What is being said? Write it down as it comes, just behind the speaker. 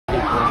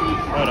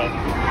Photo.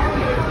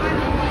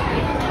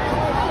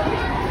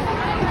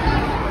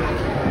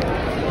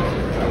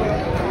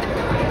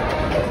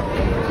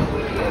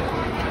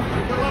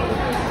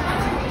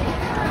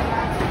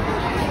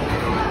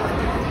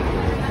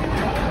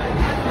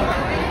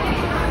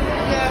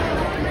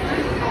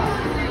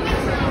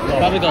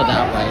 Probably go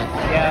that way.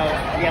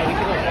 Yeah, we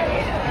should go that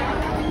way.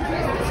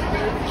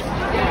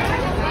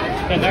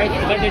 Because our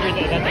teachers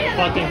is at the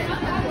fucking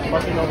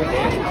parking over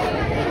there.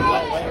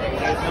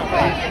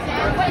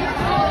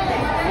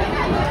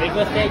 Big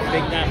mistake,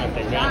 big not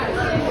mistake, yeah.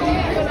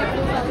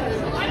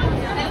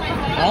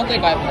 I don't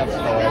think I have enough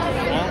storage.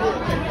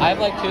 Huh? I have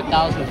like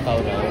 2,000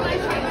 photos.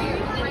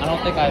 I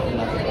don't think I have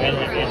enough storage.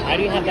 And how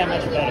do you have that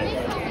much photos?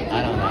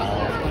 I don't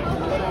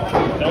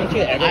know. Don't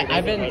you ever?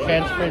 I've been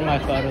transferring my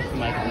photos to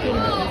my computer.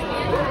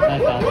 I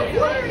found it.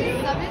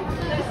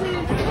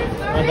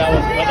 What that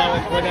was like.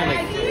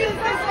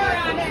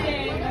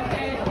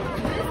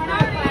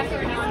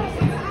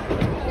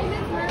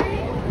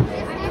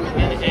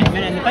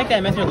 And the fact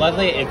that Mr.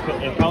 Leslie is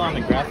probably on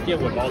the grass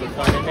field with all the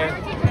sun in there.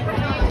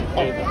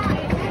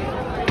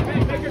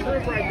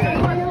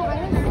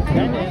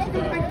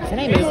 His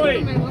name is Mr.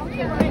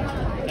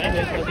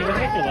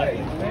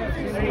 Leslie.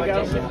 There you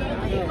go.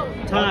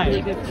 Time.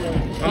 I'm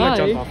gonna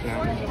jump off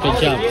now. Good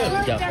jump.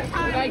 Good jump.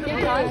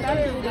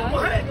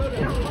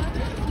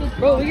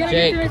 Bro, we gotta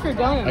Jake, get the extra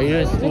gun. are you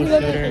a school Look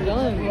at shooter? the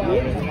gun.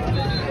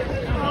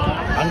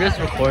 I'm just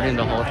recording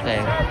the whole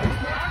thing.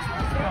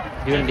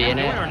 You gonna be in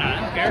it? Or not? I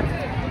don't care.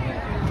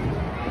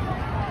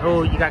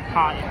 Oh, you got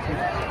caught.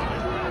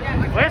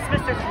 Where's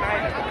Mr.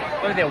 Schneider?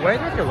 What is it? Where's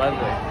Mr.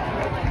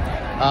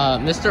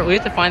 Leslie? We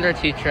have to find our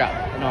teacher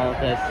in all of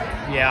this.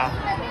 Yeah.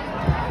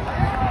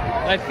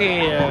 Let's see,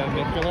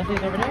 Mr.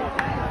 Leslie's over there.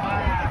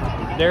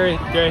 There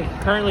are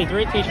currently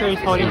 3 teachers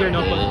holding their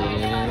notebooks.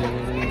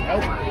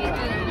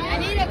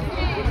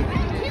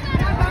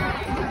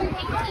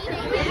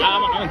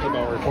 I'm gonna keep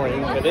on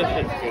recording, but this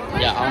shit's good.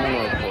 Yeah, I'm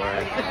gonna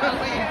record.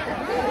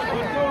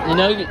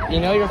 You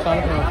know your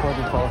phone can record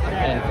in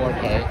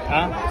 4K.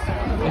 Huh?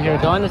 If you're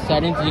going to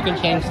settings, you can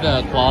change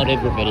the quality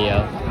of your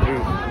video.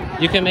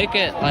 You can make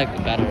it like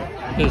better,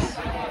 because.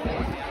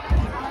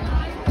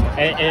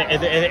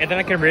 And then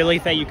I can really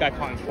say you got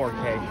caught in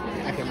 4K.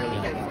 I can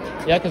really say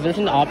that. Yeah, because there's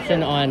an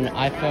option on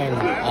iPhone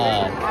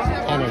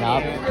 10 and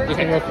up. You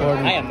can record.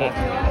 I am not.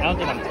 I don't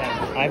think I'm 10.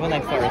 iPhone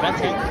X4. Is that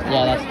 10?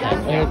 Yeah, that's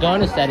 10. When you're going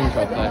to settings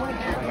real quick.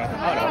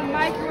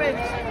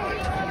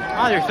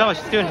 Oh, there's so much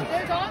students.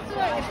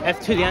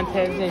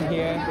 Estudiantes in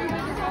here.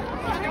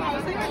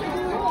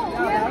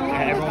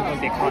 Yeah, everyone's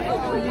gonna get caught in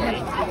 4K.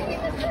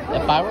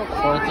 If I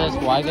record this,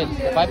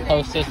 if I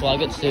post this, will I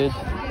get sued?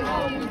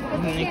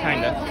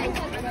 Kinda.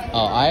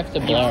 Oh, I have to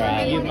blur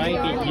out. You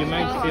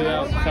might sue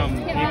out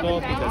some people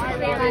because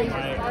they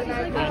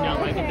might not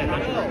like it that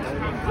much.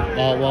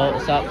 Well,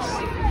 it sucks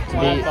to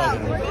be.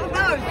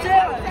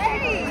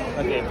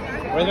 Okay,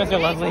 where's Mr.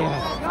 Leslie?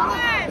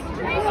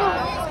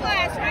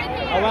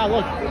 Oh wow,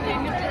 look.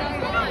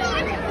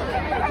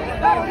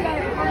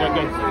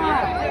 Good.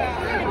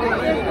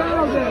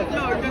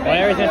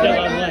 Where is Mr.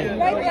 Leslie?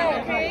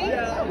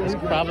 There's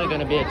probably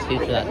going to be a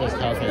teacher that just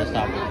tells me to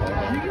stop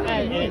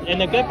recording. And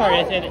the good part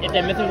is that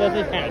Mr.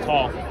 Leslie's kind of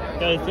tall,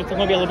 so it's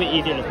going to be a little bit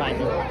easier to find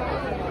him.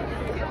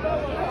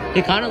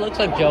 He kind of looks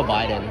like Joe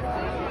Biden.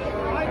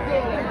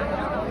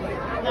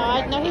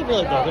 No, he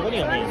really doesn't. What do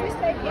you mean?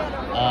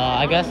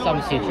 I guess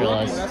I'm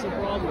teacherless.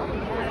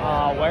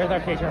 Where's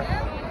our teacher?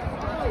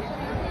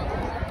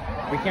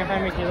 We can't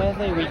find Mr.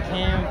 Leslie. We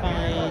can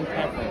find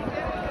Catherine.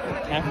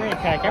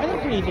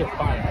 Catherine's pretty easy to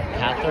find.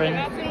 Catherine?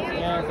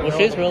 Yeah. Well,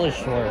 she's really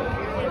short.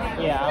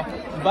 Yeah,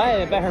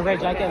 but her red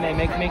jacket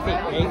makes it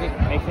really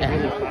fun.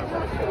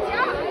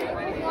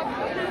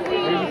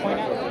 Where did you point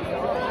out?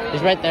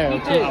 He's right there.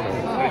 What's up?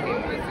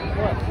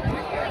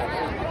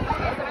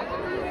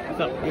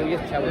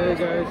 Hey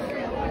guys.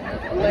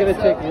 We're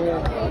gonna take one.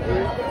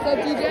 What's up,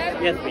 DJ?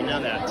 Yes, we know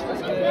that.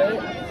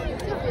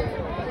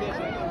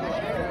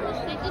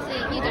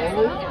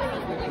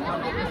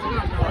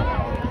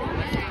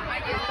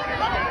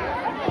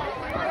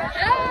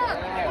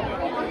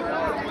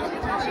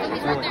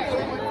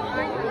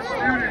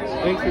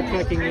 Thanks for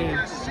checking in.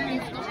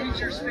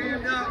 Teachers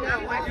stand up. That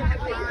way you can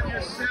find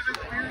your 7th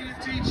period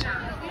teacher.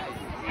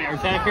 Your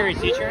 7th period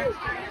teacher?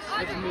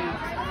 That's me.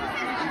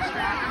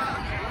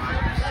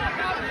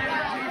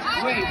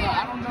 Wait, but I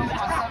don't know my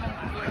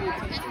 7th period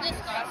teacher.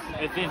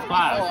 It's this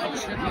class.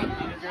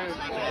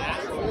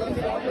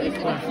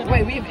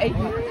 Wait, we have 8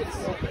 periods?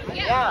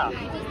 Yeah.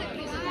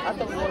 I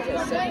thought we were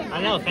at 7.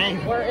 I know,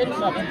 thanks. We're in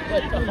 7, but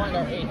to find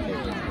our 8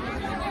 periods.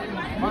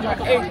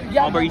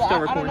 Are you still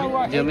recording? Do you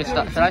want me to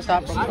stop? Should I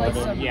stop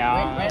recording?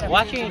 Yeah.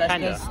 Watching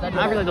kinda.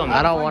 I really don't know.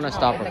 I don't want to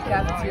stop recording.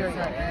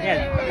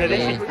 Yeah,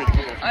 this is pretty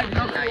cool. I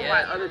know what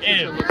my other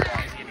teacher looks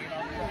like.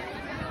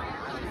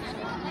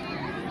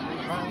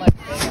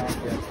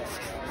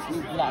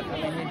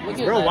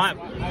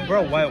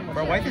 Bro,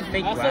 why is this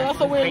fake grass?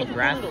 This fake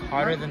grass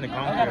harder than the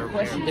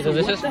concrete? Because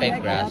this is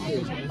fake grass.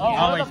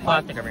 Oh, it's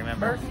plastic, I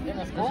remember.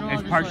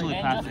 It's partially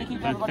plastic.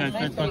 That's going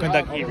to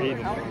conduct heat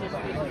even more.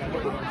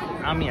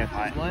 I mean, it's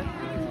hot. What?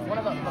 One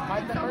of the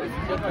pipe members?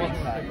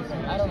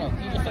 I don't know.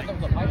 He just said there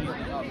was a pipe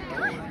burning up.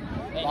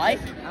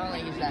 Pipe? I don't want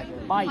to use that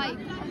word. Pipe.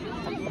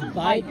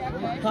 Pipe?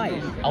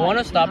 Pipe. I want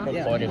to stop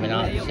recording, but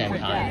not at the same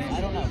time.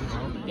 I don't know.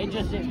 It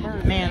just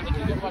burns. Man,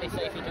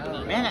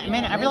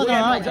 I really don't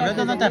know. I really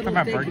don't that for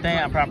my birthday.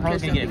 I'm probably going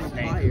to get a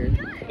snake. You're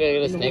going to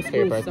get a snake for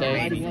your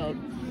birthday?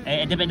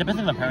 It depends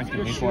if my parents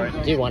can pay for it.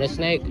 Do you want a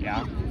snake?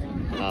 Yeah.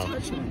 Oh.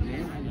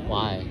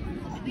 Why?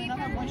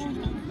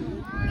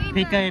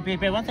 Because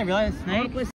once I realized snake,